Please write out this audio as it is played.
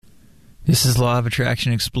This is Law of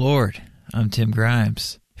Attraction Explored. I'm Tim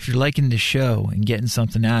Grimes. If you're liking this show and getting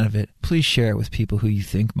something out of it, please share it with people who you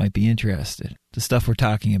think might be interested. The stuff we're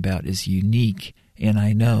talking about is unique, and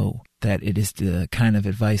I know that it is the kind of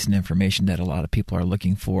advice and information that a lot of people are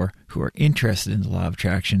looking for who are interested in the law of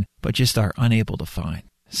attraction, but just are unable to find.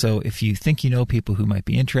 So if you think you know people who might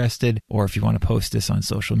be interested, or if you want to post this on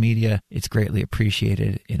social media, it's greatly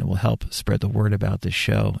appreciated, and it will help spread the word about this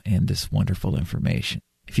show and this wonderful information.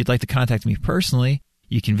 If you'd like to contact me personally,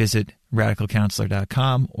 you can visit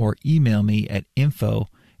radicalcounselor.com or email me at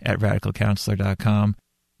info@radicalcounselor.com.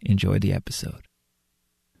 Enjoy the episode.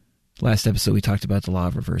 Last episode, we talked about the law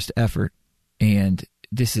of reversed effort, and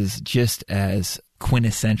this is just as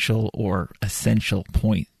quintessential or essential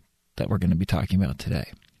point that we're going to be talking about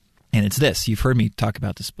today. And it's this. You've heard me talk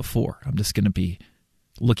about this before. I'm just going to be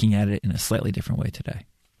looking at it in a slightly different way today.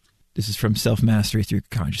 This is from Self-Mastery Through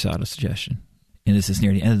Conscious Autosuggestion. And this is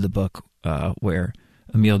near the end of the book where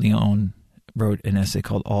Emile Dionne wrote an essay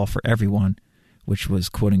called All for Everyone, which was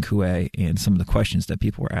quoting Coué and some of the questions that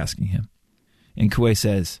people were asking him. And Coué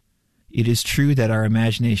says, "It is true that our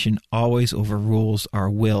imagination always overrules our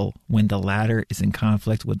will when the latter is in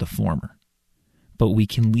conflict with the former. But we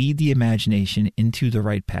can lead the imagination into the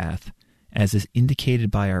right path, as is indicated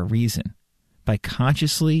by our reason, by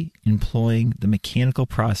consciously employing the mechanical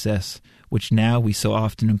process which now we so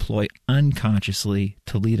often employ unconsciously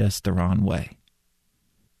to lead us the wrong way."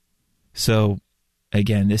 So,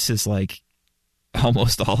 again, this is like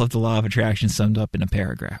almost all of the law of attraction summed up in a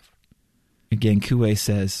paragraph. Again, Coué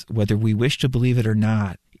says, "Whether we wish to believe it or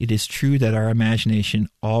not, it is true that our imagination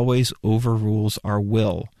always overrules our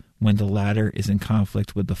will when the latter is in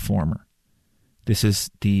conflict with the former." This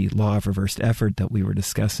is the law of reversed effort that we were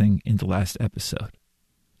discussing in the last episode.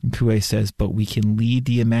 And Coué says, "But we can lead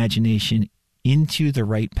the imagination into the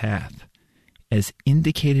right path, as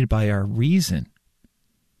indicated by our reason,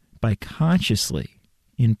 by consciously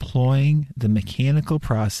employing the mechanical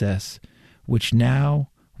process which now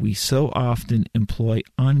we so often employ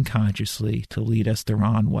unconsciously to lead us the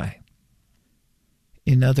wrong way."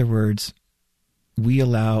 In other words, we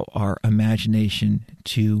allow our imagination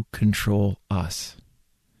to control us.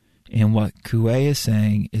 And what Coué is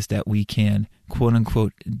saying is that we can,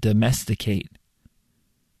 quote-unquote, domesticate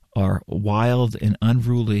our wild and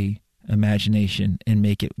unruly imagination and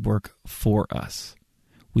make it work for us.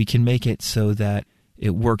 We can make it so that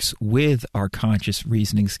it works with our conscious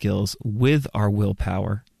reasoning skills, with our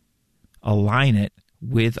willpower, align it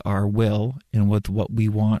with our will and with what we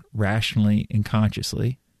want rationally and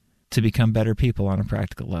consciously to become better people on a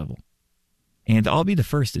practical level. And I'll be the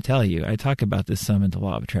first to tell you, I talk about this some in the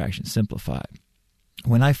Law of Attraction Simplified.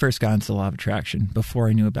 When I first got into the Law of Attraction, before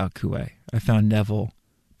I knew about Coué, I found Neville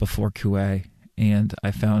before Coué, and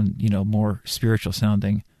I found, more spiritual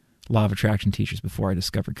sounding Law of Attraction teachers before I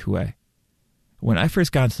discovered Coué. When I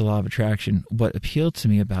first got into the Law of Attraction, what appealed to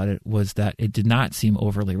me about it was that it did not seem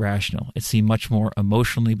overly rational. It seemed much more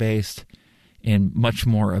emotionally based and much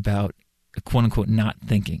more about quote-unquote not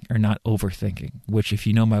thinking or not overthinking, which if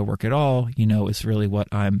you know my work at all, is really what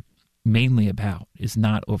I'm mainly about, is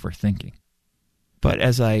not overthinking. But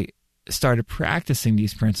as I started practicing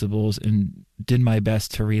these principles and did my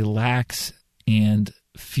best to relax and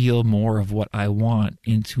feel more of what I want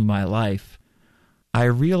into my life, I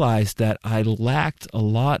realized that I lacked a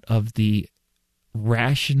lot of the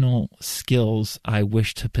rational skills I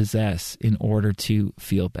wish to possess in order to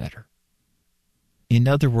feel better. In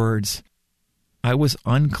other words, I was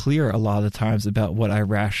unclear a lot of the times about what I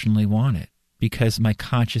rationally wanted because my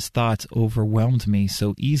conscious thoughts overwhelmed me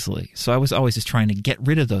so easily. So I was always just trying to get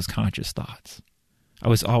rid of those conscious thoughts. I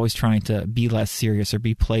was always trying to be less serious or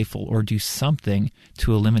be playful or do something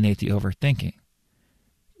to eliminate the overthinking.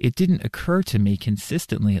 It didn't occur to me,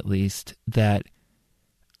 consistently at least, that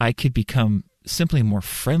I could become simply more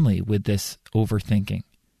friendly with this overthinking,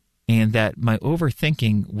 and that my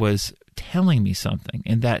overthinking was telling me something,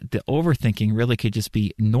 and that the overthinking really could just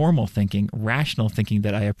be normal thinking, rational thinking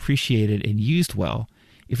that I appreciated and used well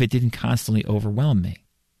if it didn't constantly overwhelm me.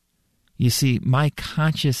 You see, my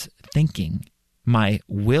conscious thinking, my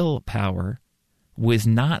willpower, was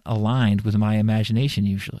not aligned with my imagination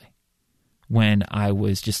usually when I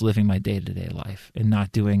was just living my day-to-day life and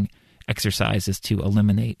not doing exercises to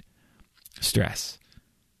eliminate stress.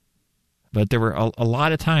 But there were a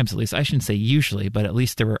lot of times, at least I shouldn't say usually, but at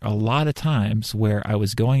least there were a lot of times where I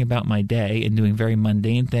was going about my day and doing very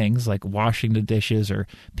mundane things like washing the dishes or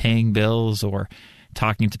paying bills or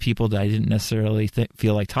talking to people that I didn't necessarily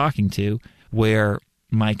feel like talking to, where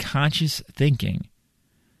my conscious thinking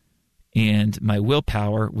and my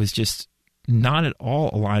willpower was just not at all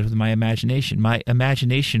aligned with my imagination. My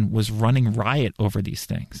imagination was running riot over these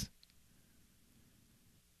things.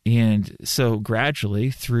 And so gradually,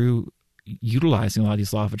 through utilizing a lot of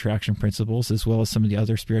these law of attraction principles, as well as some of the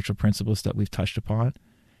other spiritual principles that we've touched upon,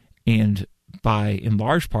 and by, in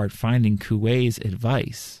large part, finding Coué's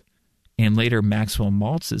advice and later Maxwell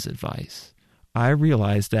Maltz's advice, I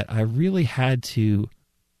realized that I really had to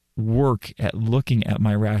work at looking at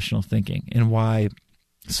my rational thinking, and why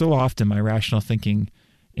so often my rational thinking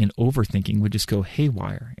and overthinking would just go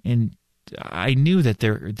haywire. And I knew that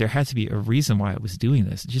there had to be a reason why I was doing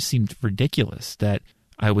this. It just seemed ridiculous that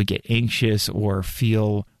I would get anxious or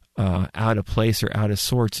feel out of place or out of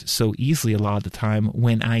sorts so easily a lot of the time,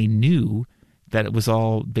 when I knew that it was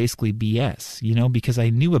all basically BS, because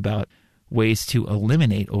I knew about ways to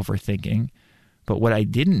eliminate overthinking. But what I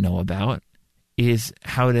didn't know about is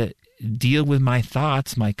how to deal with my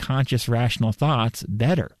thoughts, my conscious, rational thoughts,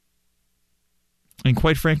 better. And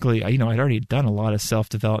quite frankly, I'd already done a lot of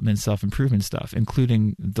self-development, self-improvement stuff,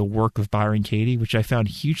 including the work of Byron Katie, which I found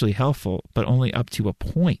hugely helpful, but only up to a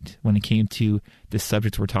point when it came to the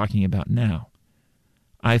subject we're talking about now.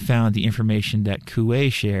 I found the information that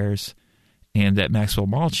Coué shares and that Maxwell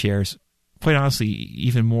Maltz shares, quite honestly,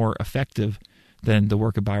 even more effective than the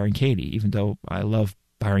work of Byron Katie, even though I love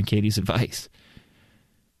Byron Katie's advice.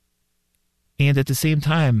 And at the same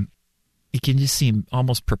time, it can just seem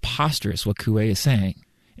almost preposterous what Coué is saying.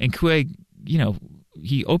 And Coué,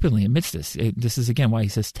 he openly admits this. This is, again, why he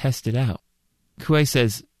says, test it out. Coué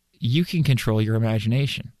says, you can control your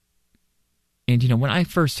imagination. And, when I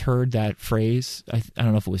first heard that phrase, I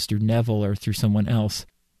don't know if it was through Neville or through someone else,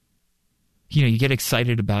 you get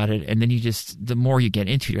excited about it, and then the more you get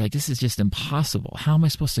into it, you're like, this is just impossible. How am I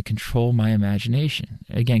supposed to control my imagination?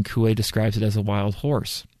 Again, Coué describes it as a wild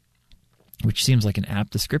horse, which seems like an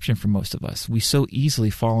apt description for most of us. We so easily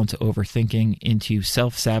fall into overthinking, into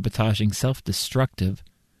self-sabotaging, self-destructive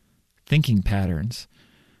thinking patterns,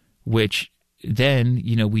 which then,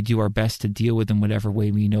 we do our best to deal with in whatever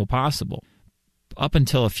way we know possible. Up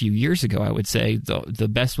until a few years ago, I would say the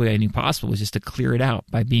best way I knew possible was just to clear it out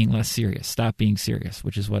by being less serious, stop being serious,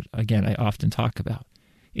 which is what, again, I often talk about.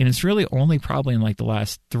 And it's really only probably in like the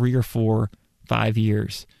last 3 or 4, 5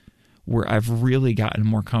 years where I've really gotten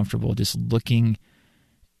more comfortable just looking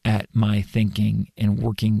at my thinking and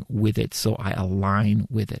working with it so I align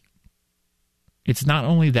with it. It's not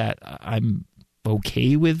only that I'm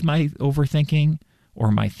okay with my overthinking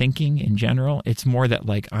or my thinking in general, it's more that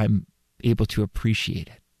like I'm able to appreciate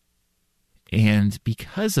it. And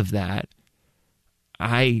because of that,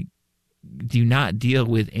 I do not deal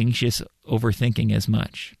with anxious overthinking as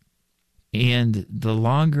much. And the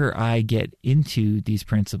longer I get into these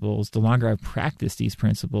principles, the longer I practice these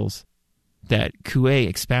principles that Coué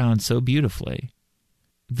expounds so beautifully,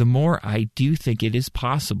 the more I do think it is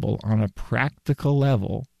possible on a practical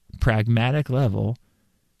level, pragmatic level,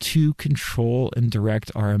 to control and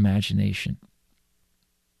direct our imagination.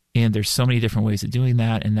 And there's so many different ways of doing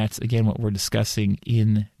that, and that's, again, what we're discussing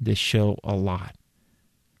in this show a lot.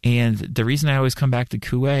 And the reason I always come back to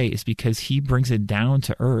Coué is because he brings it down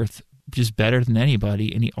to earth just better than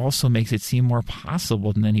anybody, and he also makes it seem more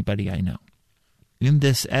possible than anybody I know. In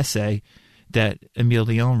this essay that Emile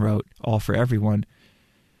Lyon wrote, All for Everyone,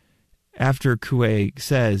 after Coué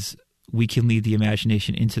says we can lead the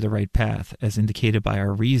imagination into the right path, as indicated by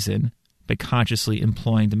our reason, by consciously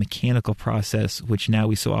employing the mechanical process which now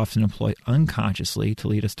we so often employ unconsciously to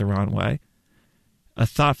lead us the wrong way, a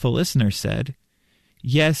thoughtful listener said,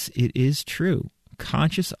 yes, it is true.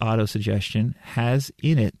 Conscious autosuggestion has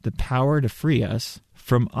in it the power to free us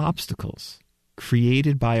from obstacles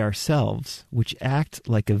created by ourselves, which act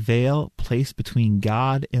like a veil placed between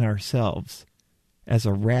God and ourselves, as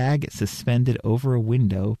a rag suspended over a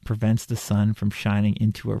window prevents the sun from shining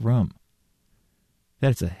into a room.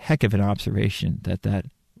 That's a heck of an observation that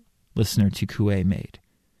listener to Coué made.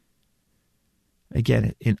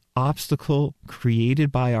 Again, an obstacle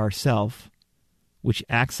created by ourself, which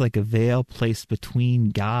acts like a veil placed between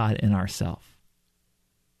God and ourself.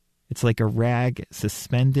 It's like a rag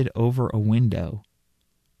suspended over a window,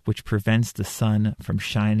 which prevents the sun from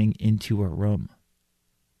shining into a room.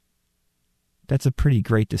 That's a pretty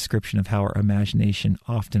great description of how our imagination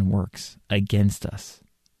often works against us.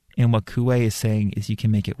 And what Coué is saying is you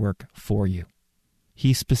can make it work for you.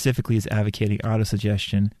 He specifically is advocating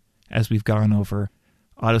autosuggestion. As we've gone over,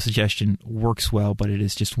 autosuggestion works well, but it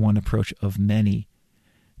is just one approach of many.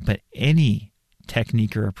 But any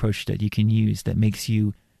technique or approach that you can use that makes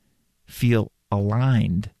you feel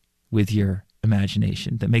aligned with your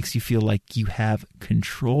imagination, that makes you feel like you have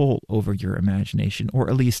control over your imagination, or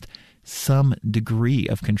at least some degree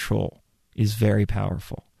of control is very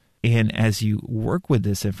powerful. And as you work with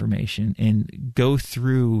this information and go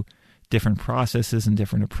through different processes and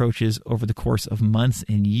different approaches over the course of months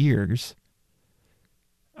and years,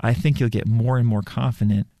 I think you'll get more and more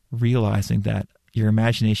confident realizing that your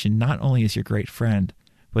imagination not only is your great friend,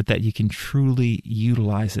 but that you can truly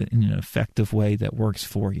utilize it in an effective way that works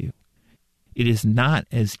for you. It is not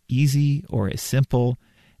as easy or as simple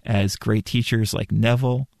as great teachers like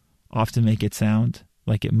Neville often make it sound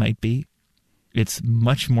like it might be. It's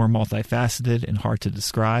much more multifaceted and hard to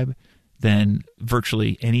describe than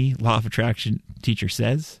virtually any law of attraction teacher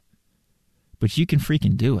says, but you can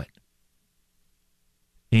freaking do it.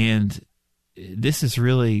 And this is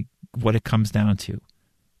really what it comes down to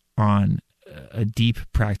on a deep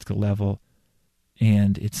practical level,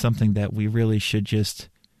 and it's something that we really should just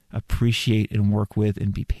appreciate and work with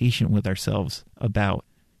and be patient with ourselves about,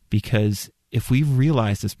 because if we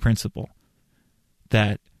realize this principle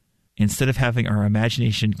that instead of having our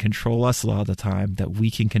imagination control us a lot of the time, that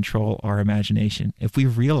we can control our imagination, if we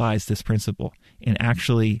realize this principle and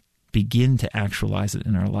actually begin to actualize it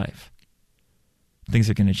in our life, things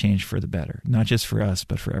are going to change for the better, not just for us,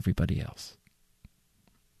 but for everybody else.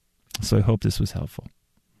 So I hope this was helpful.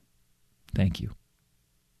 Thank you.